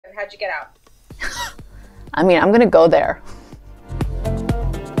How'd you get out? I mean, I'm gonna go there.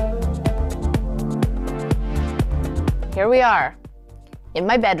 Here we are, in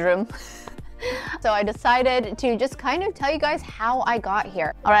my bedroom. So I decided to just kind of tell you guys how I got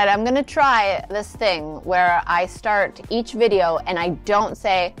here. All right, I'm gonna try this thing where I start each video and I don't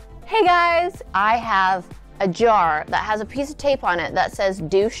say, hey guys, I have a jar that has a piece of tape on it that says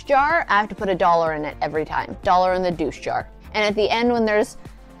douche jar. I have to put $1 in it every time. $1 in the douche jar. And at the end, when there's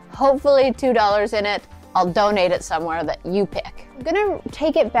hopefully $2 in it, I'll donate it somewhere that you pick. I'm gonna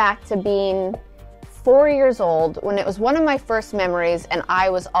take it back to being 4 years old when it was one of my first memories and I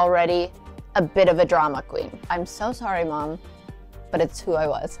was already a bit of a drama queen. I'm so sorry, Mom, but it's who I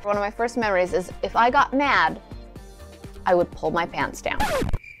was. One of my first memories is if I got mad, I would pull my pants down.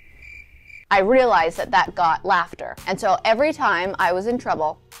 I realized that that got laughter. And so every time I was in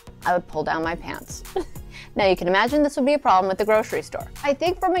trouble, I would pull down my pants. Now you can imagine this would be a problem at the grocery store. I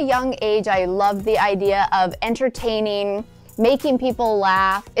think from a young age, I loved the idea of entertaining, making people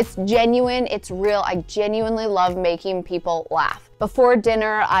laugh. It's genuine, it's real. I genuinely love making people laugh. Before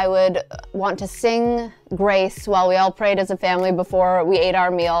dinner, I would want to sing grace while we all prayed as a family before we ate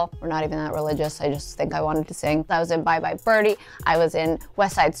our meal. We're not even that religious, I just think I wanted to sing. I was in Bye Bye Birdie, I was in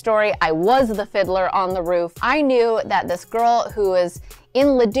West Side Story, I was the fiddler on the roof. I knew that this girl who was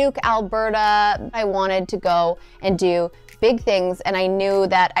in Leduc, Alberta, I wanted to go and do big things, and I knew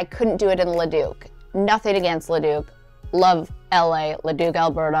that I couldn't do it in Leduc. Nothing against Leduc. Love LA, Leduc,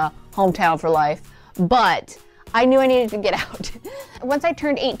 Alberta, hometown for life, but I knew I needed to get out. Once I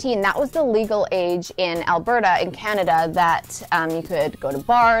turned 18, that was the legal age in Alberta, in Canada, that you could go to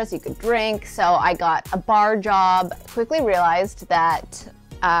bars, you could drink, so I got a bar job. Quickly realized that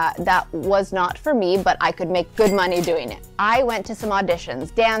that was not for me, but I could make good money doing it. I went to some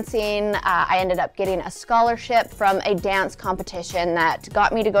auditions, dancing. I ended up getting a scholarship from a dance competition that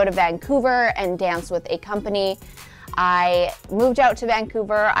got me to go to Vancouver and dance with a company. I moved out to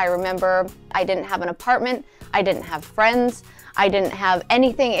Vancouver. I remember I didn't have an apartment, I didn't have friends, I didn't have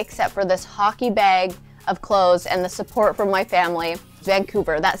anything except for this hockey bag of clothes and the support from my family.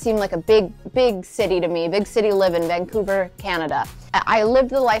 Vancouver, that seemed like a big city to me, big city living, Vancouver, Canada. I lived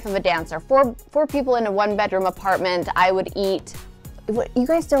the life of a dancer. Four people in a one-bedroom apartment. I would eat, what you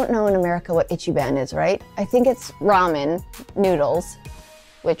guys don't know in America what Ichiban is, right? I think it's ramen noodles,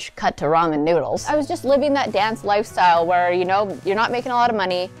 which cut to ramen noodles. I was just living that dance lifestyle where, you know, you're not making a lot of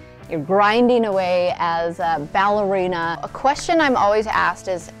money, you're grinding away as a ballerina. A question I'm always asked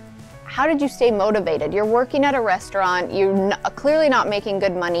is, how did you stay motivated? You're working at a restaurant, you're clearly not making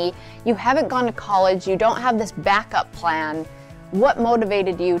good money, you haven't gone to college, you don't have this backup plan. What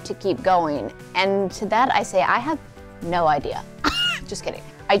motivated you to keep going? And to that I say, I have no idea. Just kidding.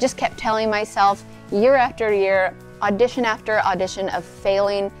 I just kept telling myself year after year, audition after audition of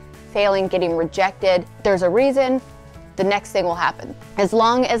failing, getting rejected. There's a reason, the next thing will happen. As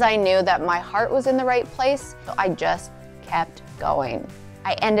long as I knew that my heart was in the right place, I just kept going.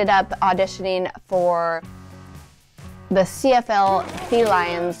 I ended up auditioning for the CFL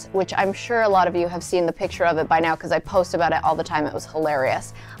Felines, which I'm sure a lot of you have seen the picture of it by now because I post about it all the time. It was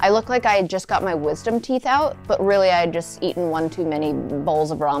hilarious. I looked like I had just got my wisdom teeth out, but really I had just eaten one too many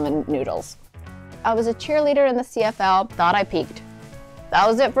bowls of ramen noodles. I was a cheerleader in the CFL, thought I peaked. That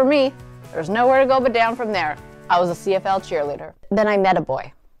was it for me. There's nowhere to go but down from there. I was a CFL cheerleader. Then I met a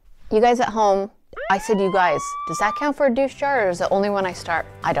boy. You guys at home, I said, you guys, does that count for a douche jar or is it only when I start?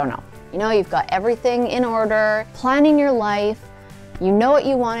 I don't know. You know, you've got everything in order, planning your life, you know what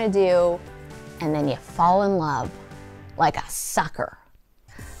you want to do, and then you fall in love like a sucker.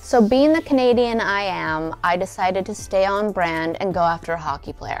 So being the Canadian I am, I decided to stay on brand and go after a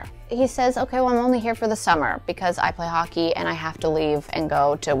hockey player. He says, okay, well, I'm only here for the summer because I play hockey and I have to leave and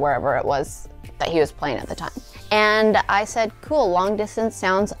go to wherever it was that he was playing at the time. And I said, cool, long distance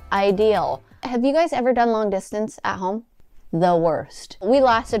sounds ideal. Have you guys ever done long distance at home? The worst. We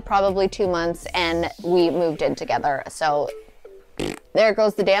lasted probably 2 months and we moved in together. So there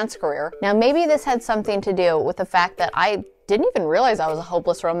goes the dance career. Now maybe this had something to do with the fact that I didn't even realize I was a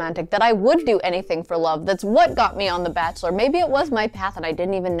hopeless romantic, that I would do anything for love. That's what got me on The Bachelor. Maybe it was my path and I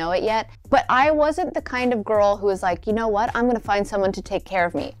didn't even know it yet. But I wasn't the kind of girl who was like, you know what, I'm gonna find someone to take care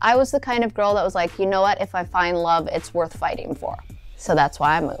of me. I was the kind of girl that was like, you know what, if I find love, it's worth fighting for. So that's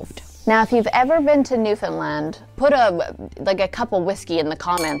why I moved. Now, if you've ever been to Newfoundland, put a cup of whiskey in the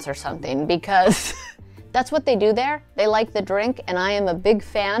comments or something, because that's what they do there. They like the drink, and I am a big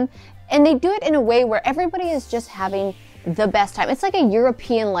fan. And they do it in a way where everybody is just having the best time. It's like a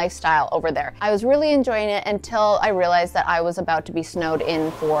European lifestyle over there. I was really enjoying it until I realized that I was about to be snowed in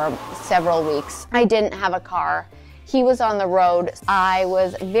for several weeks. I didn't have a car. He was on the road. I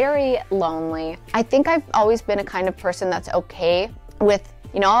was very lonely. I think I've always been a kind of person that's okay with,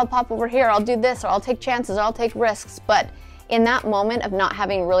 you know, I'll pop over here, I'll do this, or I'll take chances, or I'll take risks. But in that moment of not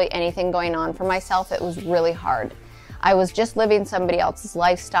having really anything going on for myself, it was really hard. I was just living somebody else's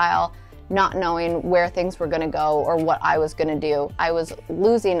lifestyle, not knowing where things were gonna go or what I was gonna do. I was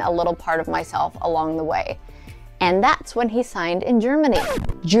losing a little part of myself along the way. And that's when he signed in Germany.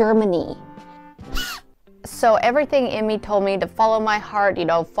 Germany. So everything in me told me to follow my heart, you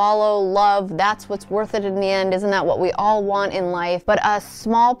know, follow love, that's what's worth it in the end. Isn't that what we all want in life? But a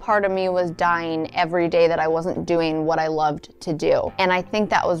small part of me was dying every day that I wasn't doing what I loved to do. And I think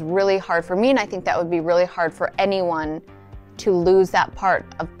that was really hard for me, and I think that would be really hard for anyone to lose that part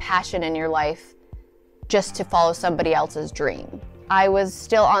of passion in your life just to follow somebody else's dream. I was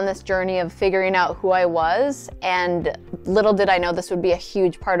still on this journey of figuring out who I was, and little did I know this would be a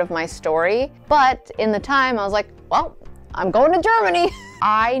huge part of my story. But in the time, I was like, well, I'm going to Germany.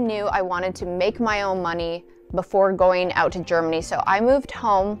 I knew I wanted to make my own money before going out to Germany. So I moved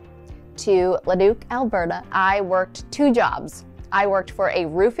home to Leduc, Alberta. I worked 2 jobs. I worked for a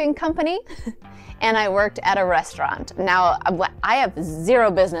roofing company and I worked at a restaurant. Now, I have zero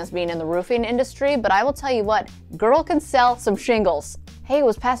business being in the roofing industry, but I will tell you what, girl can sell some shingles. Hey,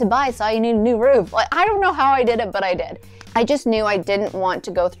 was passing by, saw you need a new roof. Like, I don't know how I did it, but I did. I just knew I didn't want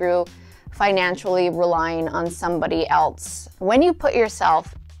to go through financially relying on somebody else. When you put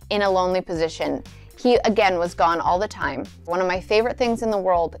yourself in a lonely position, he, again, was gone all the time. One of my favorite things in the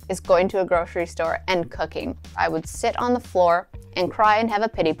world is going to a grocery store and cooking. I would sit on the floor and cry and have a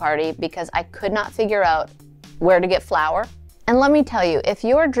pity party because I could not figure out where to get flour. And let me tell you, if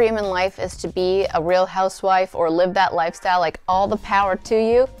your dream in life is to be a real housewife or live that lifestyle, like, all the power to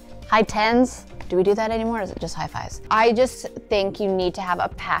you. High tens. Do we do that anymore, or is it just high fives? I just think you need to have a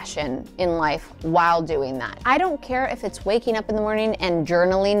passion in life while doing that. I don't care if it's waking up in the morning and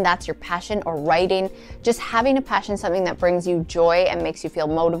journaling, that's your passion, or writing. Just having a passion, something that brings you joy and makes you feel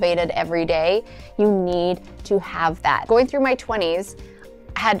motivated every day, you need to have that. Going through my 20s,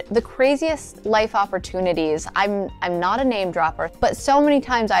 had the craziest life opportunities. I'm not a name dropper, but so many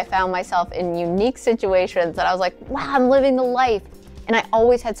times I found myself in unique situations that I was like, wow, I'm living the life. And I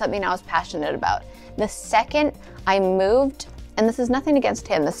always had something I was passionate about. The second I moved, and this is nothing against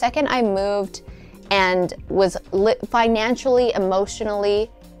him, the second I moved and was financially,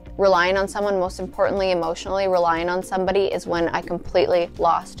 emotionally relying on someone, most importantly, emotionally relying on somebody, is when I completely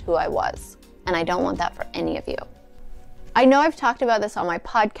lost who I was. And I don't want that for any of you. I know I've talked about this on my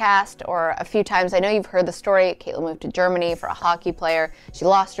podcast or a few times. I know you've heard the story. Kaitlyn moved to Germany for a hockey player. She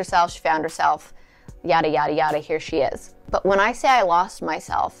lost herself, she found herself, yada, yada, yada, here she is. But when I say I lost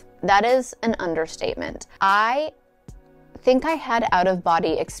myself, that is an understatement. I think I had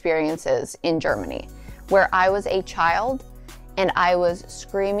out-of-body experiences in Germany where I was a child and I was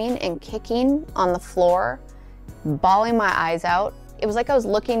screaming and kicking on the floor, bawling my eyes out. It was like I was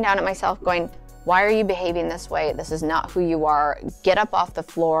looking down at myself going, why are you behaving this way? This is not who you are. Get up off the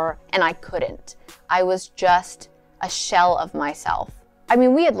floor. And I couldn't. I was just a shell of myself. I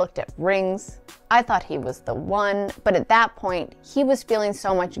mean, we had looked at rings. I thought he was the one, but at that point, he was feeling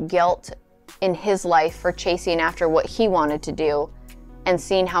so much guilt in his life for chasing after what he wanted to do and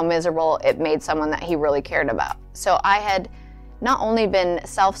seeing how miserable it made someone that he really cared about. So I had not only been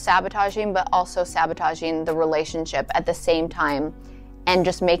self-sabotaging, but also sabotaging the relationship at the same time and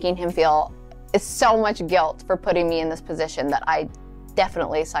just making him feel so much guilt for putting me in this position that I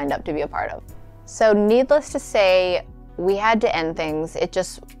definitely signed up to be a part of. So needless to say, we had to end things. It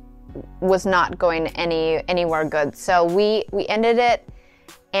just was not going anywhere good. So we ended it,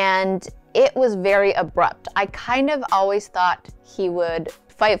 and it was very abrupt. I kind of always thought he would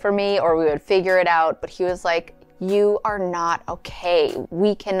fight for me or we would figure it out, but he was like, you are not okay.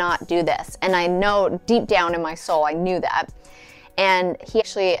 We cannot do this. And I know deep down in my soul, I knew that. And he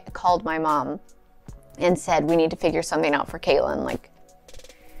actually called my mom and said, we need to figure something out for Kaitlyn. Like,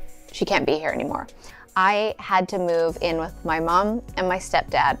 she can't be here anymore. I had to move in with my mom and my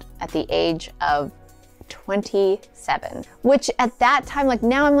stepdad at the age of 27, which at that time, like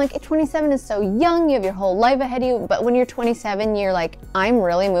now I'm like, 27 is so young, you have your whole life ahead of you. But when you're 27, you're like, I'm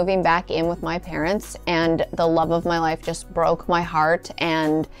really moving back in with my parents, and the love of my life just broke my heart,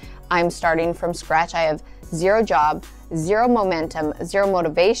 and I'm starting from scratch. I have zero job, zero momentum, zero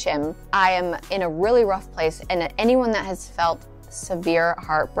motivation. I am in a really rough place, and anyone that has felt severe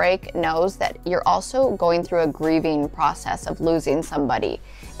heartbreak knows that you're also going through a grieving process of losing somebody,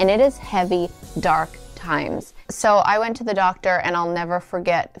 and it is heavy, dark times. So I went to the doctor, and I'll never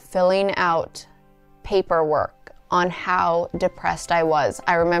forget filling out paperwork on how depressed I was.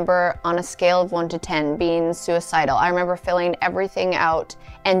 I remember on a scale of 1 to 10 being suicidal. I remember filling everything out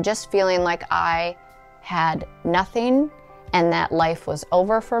and just feeling like I had nothing and that life was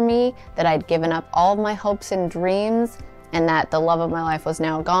over for me, that I'd given up all of my hopes and dreams, and that the love of my life was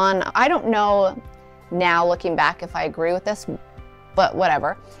now gone. I don't know now, looking back, if I agree with this, but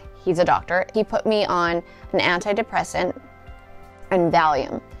whatever. He's a doctor. He put me on an antidepressant and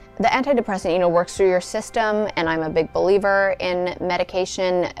Valium. The antidepressant, works through your system, and I'm a big believer in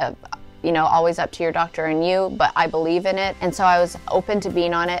medication, always up to your doctor and you, but I believe in it. And so I was open to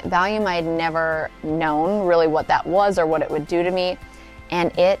being on it. Valium, I had never known really what that was or what it would do to me,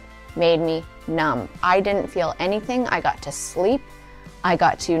 and it made me numb. I didn't feel anything. I got to sleep. I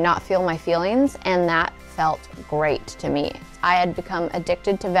got to not feel my feelings, and that felt great to me. I had become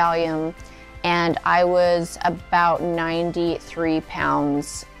addicted to Valium, and I was about 93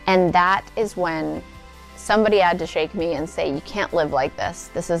 pounds. And that is when somebody had to shake me and say, you can't live like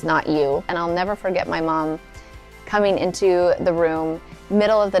this. This is not you. And I'll never forget my mom coming into the room,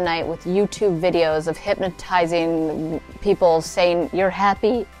 middle of the night, with YouTube videos of hypnotizing people saying, you're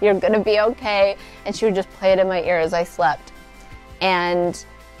happy, you're gonna be okay. And she would just play it in my ear as I slept. And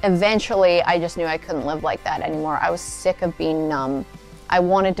eventually I just knew I couldn't live like that anymore. I was sick of being numb. I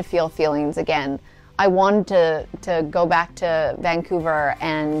wanted to feel feelings again. I wanted to go back to Vancouver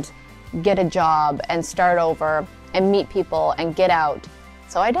and get a job and start over and meet people and get out.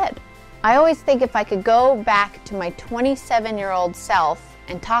 So I did. I always think if I could go back to my 27-year-old self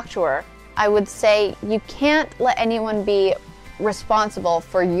and talk to her, I would say, you can't let anyone be responsible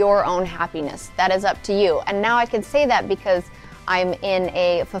for your own happiness. That is up to you. And now I can say that because I'm in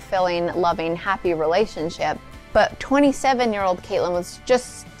a fulfilling, loving, happy relationship. But 27-year-old Kaitlyn was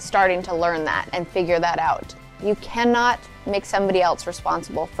just starting to learn that and figure that out. You cannot make somebody else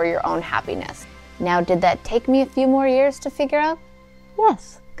responsible for your own happiness. Now, did that take me a few more years to figure out?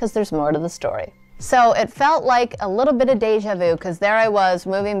 Yes, because there's more to the story. So it felt like a little bit of deja vu, because there I was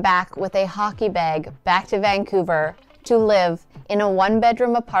moving back with a hockey bag back to Vancouver to live in a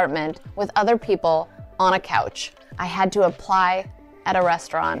 1-bedroom apartment with other people on a couch. I had to apply at a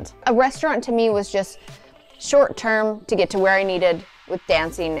restaurant. A restaurant to me was just short term to get to where I needed with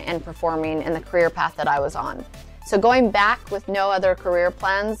dancing and performing and the career path that I was on. So going back with no other career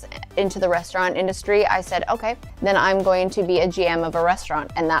plans into the restaurant industry, I said, okay, then I'm going to be a GM of a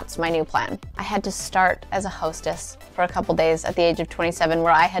restaurant, and that's my new plan. I had to start as a hostess for a couple days at the age of 27,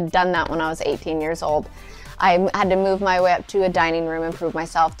 where I had done that when I was 18 years old. I had to move my way up to a dining room and prove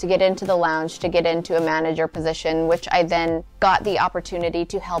myself, to get into the lounge, to get into a manager position, which I then got the opportunity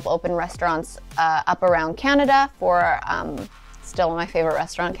to help open restaurants up around Canada for still my favorite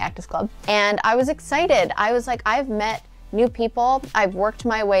restaurant, Cactus Club. And I was excited. I was like, I've met new people, I've worked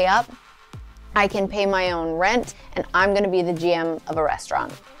my way up, I can pay my own rent, and I'm gonna be the GM of a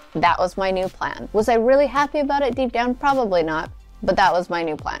restaurant. That was my new plan. Was I really happy about it deep down? Probably not, but that was my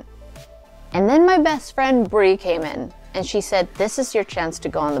new plan. And then my best friend Bree came in, and she said, this is your chance to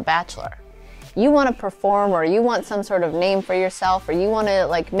go on The Bachelor. You want to perform, or you want some sort of name for yourself, or you want to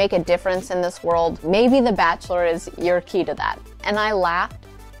like make a difference in this world, maybe The Bachelor is your key to that. And I laughed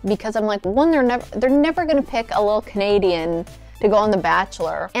because I'm like, one, they're never going to pick a little Canadian to go on The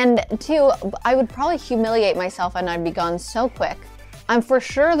Bachelor. And two, I would probably humiliate myself and I'd be gone so quick. I'm for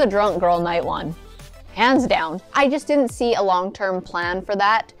sure the drunk girl night one, hands down. I just didn't see a long-term plan for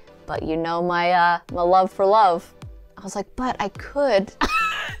that. But you know my love for love. I was like, but I could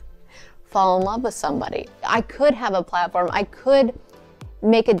fall in love with somebody. I could have a platform, I could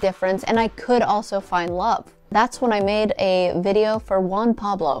make a difference, and I could also find love. That's when I made a video for Juan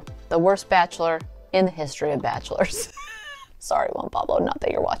Pablo, the worst bachelor in the history of bachelors. Sorry, Juan Pablo, not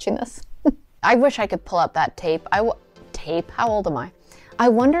that you're watching this. I wish I could pull up that tape. Tape? How old am I? I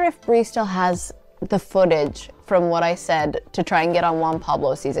wonder if Bree still has the footage from what I said to try and get on Juan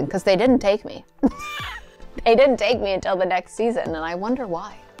Pablo season, because they didn't take me. They didn't take me until the next season, and I wonder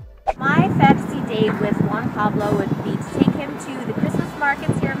why. My fantasy date with Juan Pablo would be to take him to the Christmas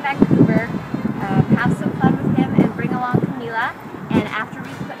markets here in Vancouver, have some fun with him, and bring along Camila. And after we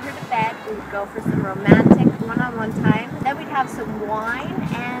put her to bed, we would go for some romantic one-on-one time. Then we'd have some wine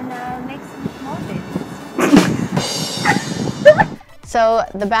and make some more babies. So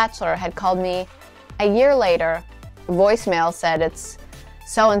The Bachelor had called me a year later. Voicemail said, it's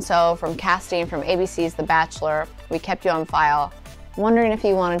so-and-so from casting from ABC's The Bachelor. We kept you on file. Wondering if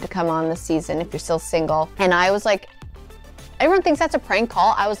you wanted to come on this season, if you're still single. And I was like, everyone thinks that's a prank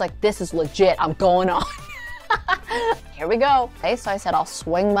call. I was like, this is legit, I'm going on. Here we go. Okay, so I said, I'll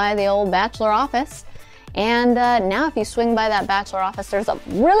swing by the old Bachelor office. And now if you swing by that Bachelor office, there's a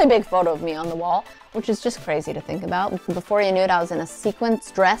really big photo of me on the wall which is just crazy to think about. Before you knew it, I was in a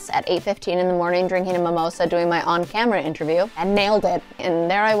sequins dress at 8:15 in the morning, drinking a mimosa, doing my on-camera interview, and nailed it. And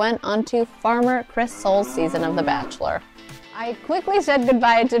there I went onto Farmer Chris Soule's season of The Bachelor. I quickly said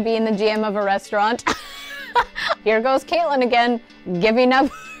goodbye to being the GM of a restaurant. Here goes Kaitlyn again, giving up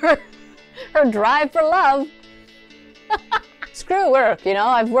her drive for love. Screw work, you know,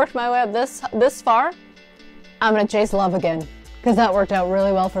 I've worked my way up this far. I'm gonna chase love again, because that worked out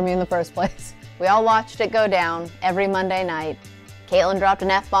really well for me in the first place. We all watched it go down every Monday night. Kaitlyn dropped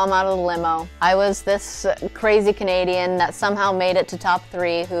an F-bomb out of the limo. I was this crazy Canadian that somehow made it to top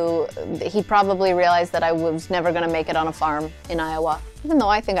 3, who he probably realized that I was never gonna make it on a farm in Iowa, even though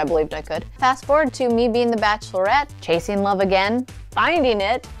I think I believed I could. Fast forward to me being the Bachelorette, chasing love again, finding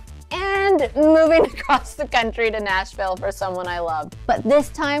it, and moving across the country to Nashville for someone I love. But this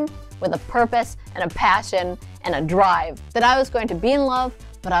time with a purpose and a passion and a drive that I was going to be in love,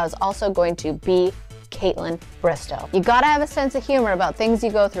 but I was also going to be Kaitlyn Bristowe. You gotta have a sense of humor about things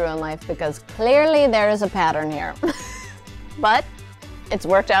you go through in life, because clearly there is a pattern here. But it's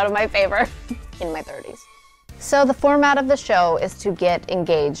worked out in my favor in my 30s. So the format of the show is to get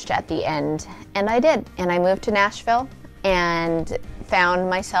engaged at the end, and I did. And I moved to Nashville and found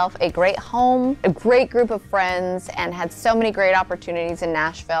myself a great home, a great group of friends, and had so many great opportunities in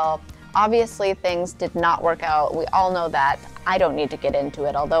Nashville. Obviously, things did not work out. We all know that. I don't need to get into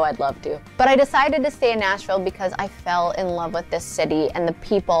it, although I'd love to. But I decided to stay in Nashville because I fell in love with this city and the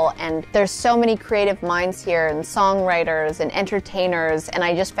people, and there's so many creative minds here, and songwriters and entertainers, and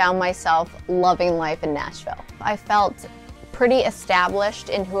I just found myself loving life in Nashville. I felt pretty established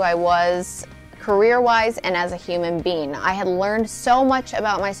in who I was career-wise and as a human being. I had learned so much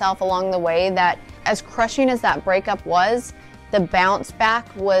about myself along the way that, as crushing as that breakup was, the bounce back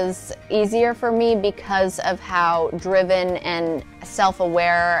was easier for me because of how driven and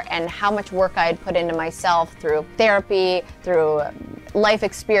self-aware and how much work I had put into myself through therapy, through life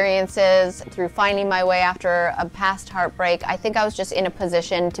experiences, through finding my way after a past heartbreak. I think I was just in a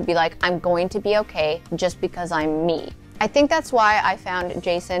position to be like, I'm going to be okay just because I'm me. I think that's why I found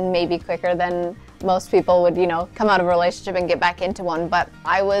Jason maybe quicker than most people would, you know, come out of a relationship and get back into one. But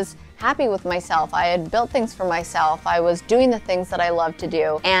I was happy with myself. I had built things for myself. I was doing the things that I love to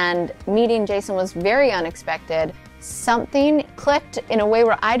do. And meeting Jason was very unexpected. Something clicked in a way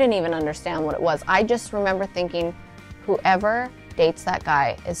where I didn't even understand what it was. I just remember thinking, whoever dates that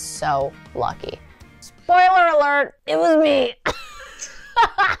guy is so lucky. Spoiler alert, it was me.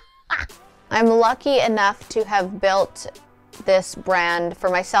 I'm lucky enough to have built this brand for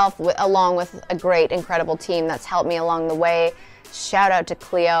myself along with a great, incredible team that's helped me along the way. Shout out to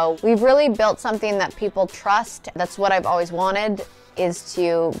Cleo. We've really built something that people trust. That's what I've always wanted, is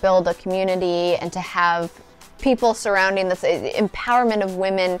to build a community and to have people surrounding this empowerment of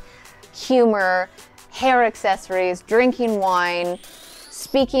women, humor, hair accessories, drinking wine,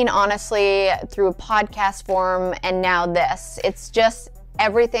 speaking honestly through a podcast form, and now this. It's just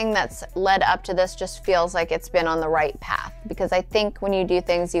everything that's led up to this just feels like it's been on the right path, because I think when you do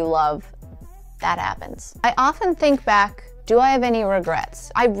things you love, that happens. I often think back, do I have any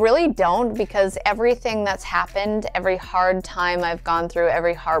regrets? I really don't, because everything that's happened, every hard time I've gone through,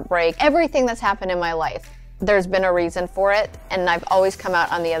 every heartbreak, everything that's happened in my life, there's been a reason for it, and I've always come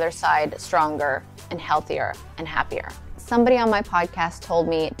out on the other side stronger and healthier and happier. Somebody on my podcast told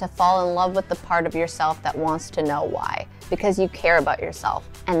me to fall in love with the part of yourself that wants to know why, because you care about yourself,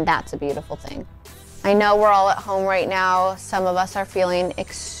 and that's a beautiful thing. I know we're all at home right now. Some of us are feeling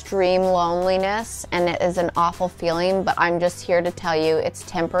extreme loneliness, and it is an awful feeling, but I'm just here to tell you it's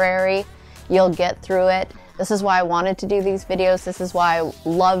temporary. You'll get through it. This is why I wanted to do these videos. This is why I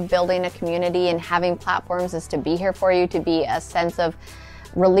love building a community and having platforms, is to be here for you, to be a sense of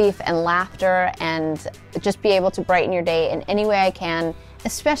relief and laughter, and just be able to brighten your day in any way I can,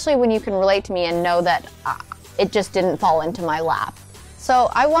 especially when you can relate to me and know that it just didn't fall into my lap. So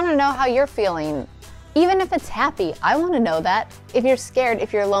I want to know how you're feeling. Even if it's happy, I want to know that. If you're scared,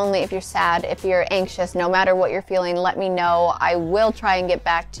 if you're lonely, if you're sad, if you're anxious, no matter what you're feeling, let me know. I will try and get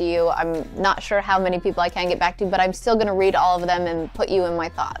back to you. I'm not sure how many people I can get back to, but I'm still going to read all of them and put you in my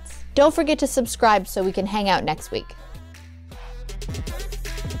thoughts. Don't forget to subscribe so we can hang out next week.